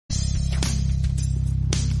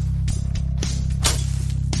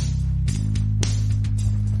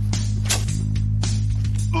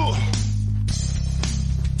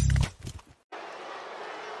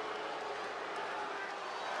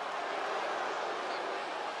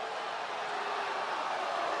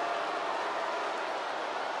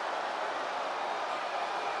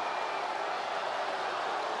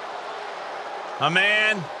A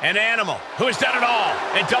man, an animal, who has done it all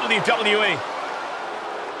in WWE.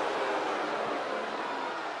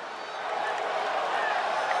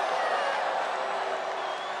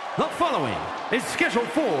 The following is scheduled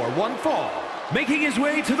for one fall, making his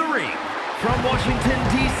way to the ring from Washington,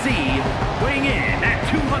 D.C., weighing in at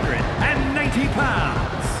 290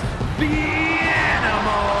 pounds, the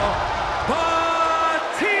Animal,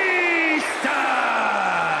 Batista!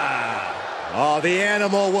 Oh, the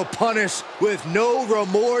Animal will punish with no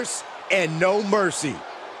remorse and no mercy.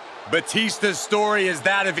 Batista's story is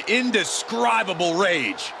that of indescribable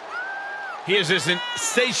rage. He has this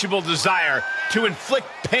insatiable desire to inflict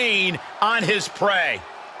pain on his prey.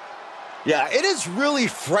 Yeah, it is really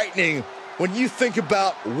frightening when you think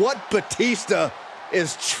about what Batista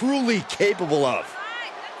is truly capable of.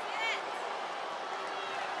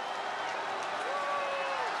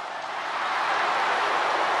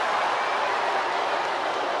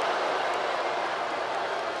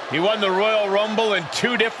 He won the Royal Rumble in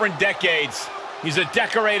 2 different decades. He's a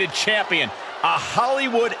decorated champion, a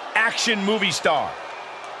Hollywood action movie star.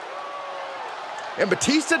 And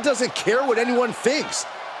Batista doesn't care what anyone thinks.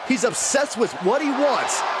 He's obsessed with what he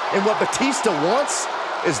wants, and what Batista wants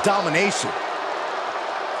is domination.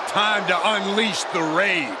 Time to unleash the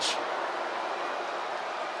rage.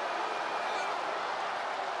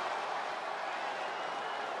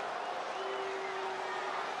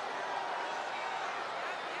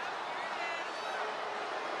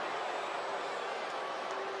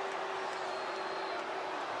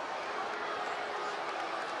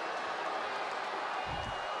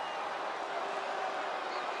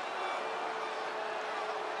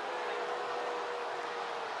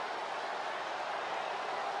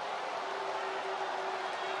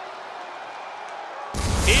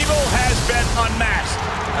 Evil has been unmasked.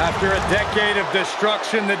 After a decade of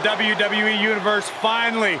destruction, the WWE Universe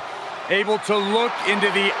finally able to look into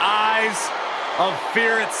the eyes of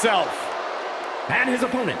fear itself. And his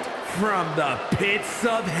opponent from the pits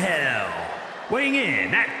of hell, weighing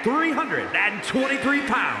in at 323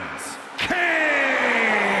 pounds, Kane!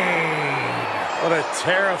 What a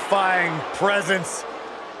terrifying presence.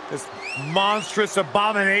 This monstrous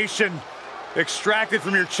abomination extracted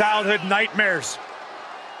from your childhood nightmares.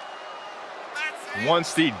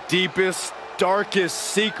 Once the deepest, darkest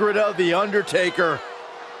secret of The Undertaker,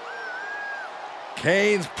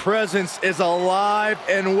 Kane's presence is alive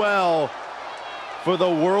and well for the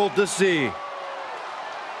world to see.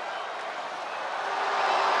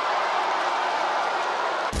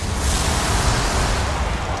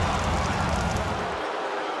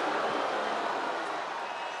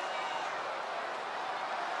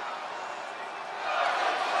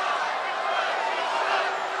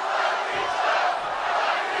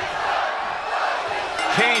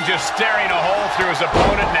 Kane just staring a hole through his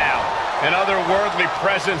opponent now. An otherworldly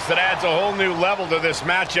presence that adds a whole new level to this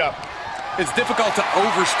matchup. It's difficult to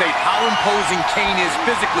overstate how imposing Kane is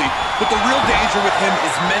physically, but the real danger with him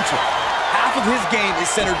is mental. Half of his game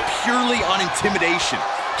is centered purely on intimidation.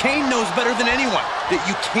 Kane knows better than anyone that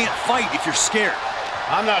you can't fight if you're scared.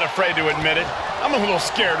 I'm not afraid to admit it. I'm a little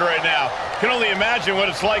scared right now. Can only imagine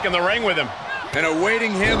what it's like in the ring with him. And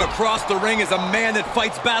awaiting him across the ring is a man that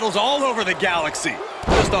fights battles all over the galaxy.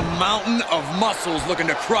 Just a mountain of muscles looking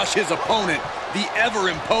to crush his opponent, the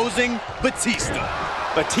ever-imposing Batista.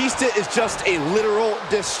 Batista is just a literal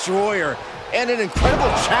destroyer and an incredible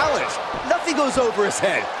challenge. Nothing goes over his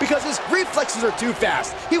head because his reflexes are too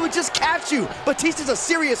fast. He would just catch you. Batista's a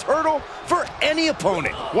serious hurdle for any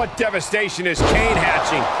opponent. What devastation is Kane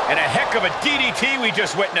hatching, and a heck of a DDT we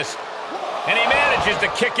just witnessed. And he manages to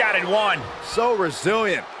kick out in 1. So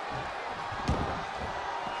resilient.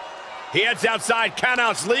 He heads outside.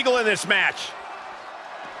 Countouts legal in this match.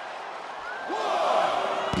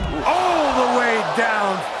 All the way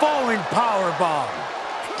down, falling powerbomb.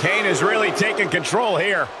 Kane is really taking control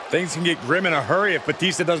here. Things can get grim in a hurry if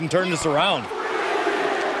Batista doesn't turn this around.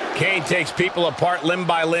 Kane takes people apart limb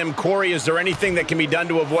by limb. Corey, is there anything that can be done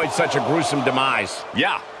to avoid such a gruesome demise?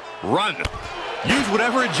 Yeah, run. Use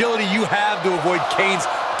whatever agility you have to avoid Kane's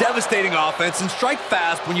devastating offense and strike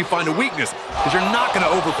fast when you find a weakness, because you're not going to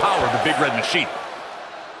overpower the big red machine.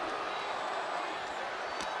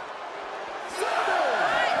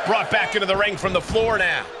 Brought back into the ring from the floor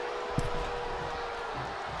now.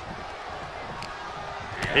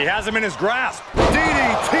 He has him in his grasp.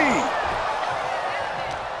 DDT!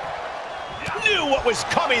 Knew what was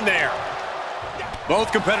coming there.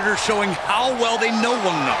 Both competitors showing how well they know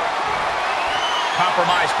one another.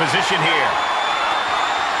 Compromised position here.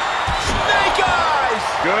 Snake eyes!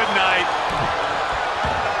 Good night.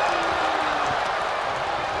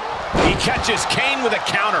 He catches Kane with a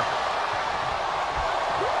counter.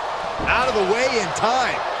 Out of the way in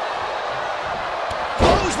time.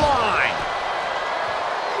 Clothesline.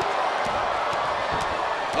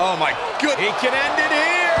 Oh, my goodness. He can end it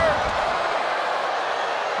here.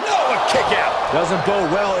 No, a kick out. Doesn't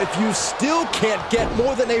bode well if you still can't get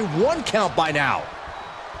more than a 1 count by now.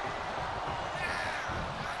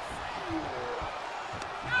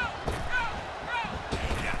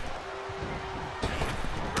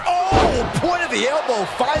 Oh, point of the elbow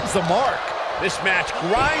finds the mark. This match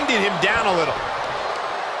grinded him down a little.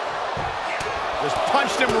 Just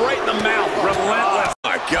punched him right in the mouth. Relentless. Oh,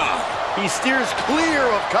 my God. He steers clear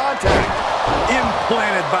of contact.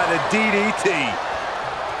 Implanted by the DDT.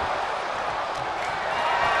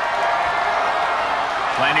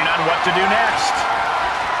 Planning on what to do next.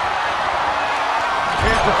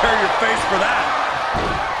 Can't prepare your face for that.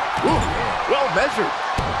 Ooh, well measured.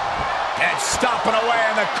 And stomping away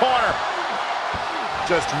in the corner.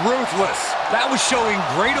 Just ruthless. That was showing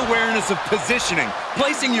great awareness of positioning,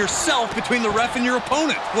 placing yourself between the ref and your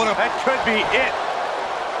opponent. That could be it.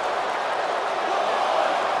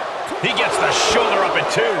 He gets the shoulder up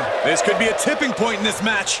at 2. This could be a tipping point in this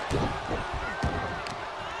match.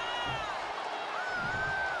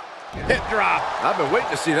 Hip drop. I've been waiting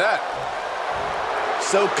to see that.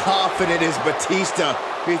 So confident is Batista.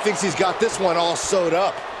 He thinks he's got this one all sewed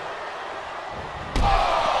up.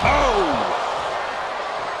 Oh!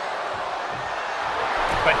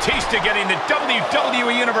 Batista getting the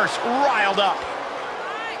WWE Universe riled up.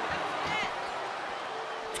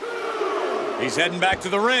 He's heading back to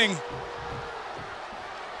the ring.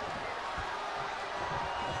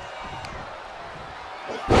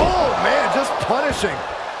 Oh, man, just punishing.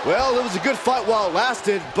 Well, it was a good fight while it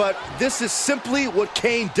lasted, but this is simply what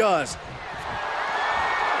Kane does.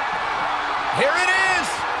 Here it is!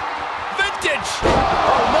 Vintage!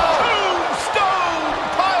 Oh, no! Tombstone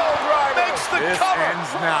pile driver! Makes the cover!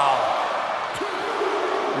 Ends now.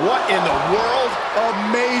 What in the world?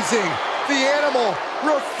 Amazing. The animal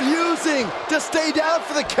refusing to stay down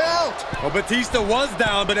for the count. Well, Batista was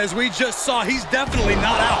down, but as we just saw, he's definitely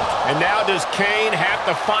not out. And now does Kane have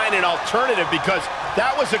to find an alternative, because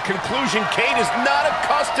that was a conclusion Kane is not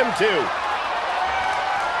accustomed to.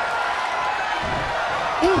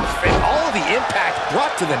 Oof, and all of the impact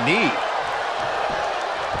brought to the knee.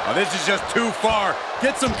 Oh, this is just too far.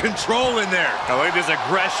 Get some control in there. Oh, look at this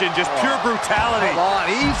aggression, just pure brutality. Come on,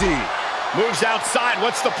 easy. Moves outside.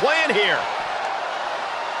 What's the plan here?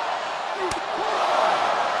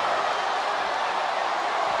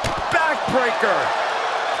 Backbreaker.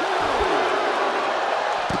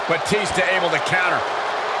 Batista able to counter.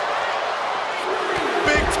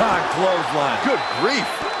 Big time clothesline. Good grief.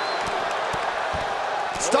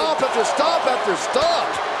 Stop after stop after stop.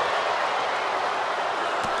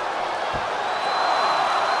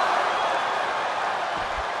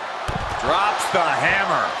 Drops the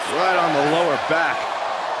hammer. Right on the lower back.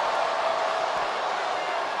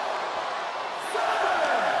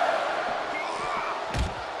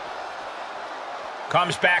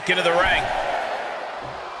 Comes back into the ring.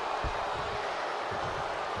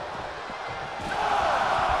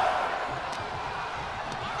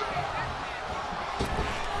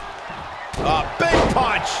 A big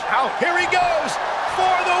punch. Here he goes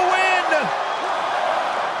for the win.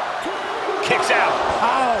 Kicks out.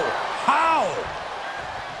 How?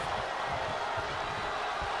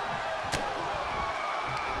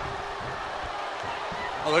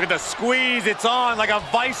 Oh, look at the squeeze. It's on like a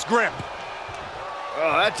vice grip.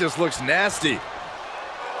 Oh, that just looks nasty.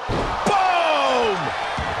 Boom!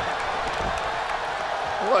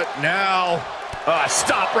 What now?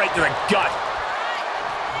 Stop right to the gut.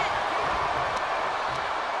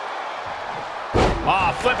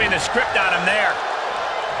 Flipping the script on him there.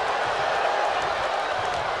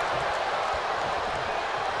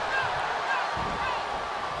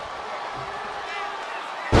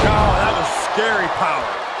 Oh, that was scary power.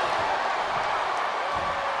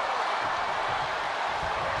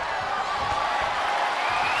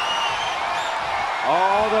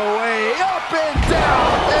 All the way up and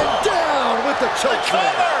down with the choke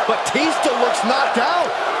slam. Batista looks knocked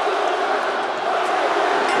out.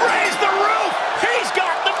 Raise the roof! He's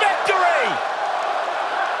got the victory!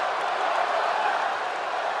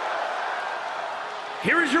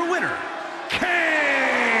 Here is your winner, Kane!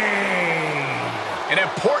 An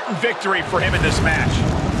important victory for him in this match.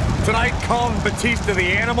 Tonight, calling Batista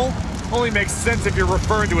the animal only makes sense if you're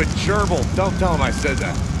referring to a gerbil. Don't tell him I said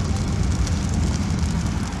that.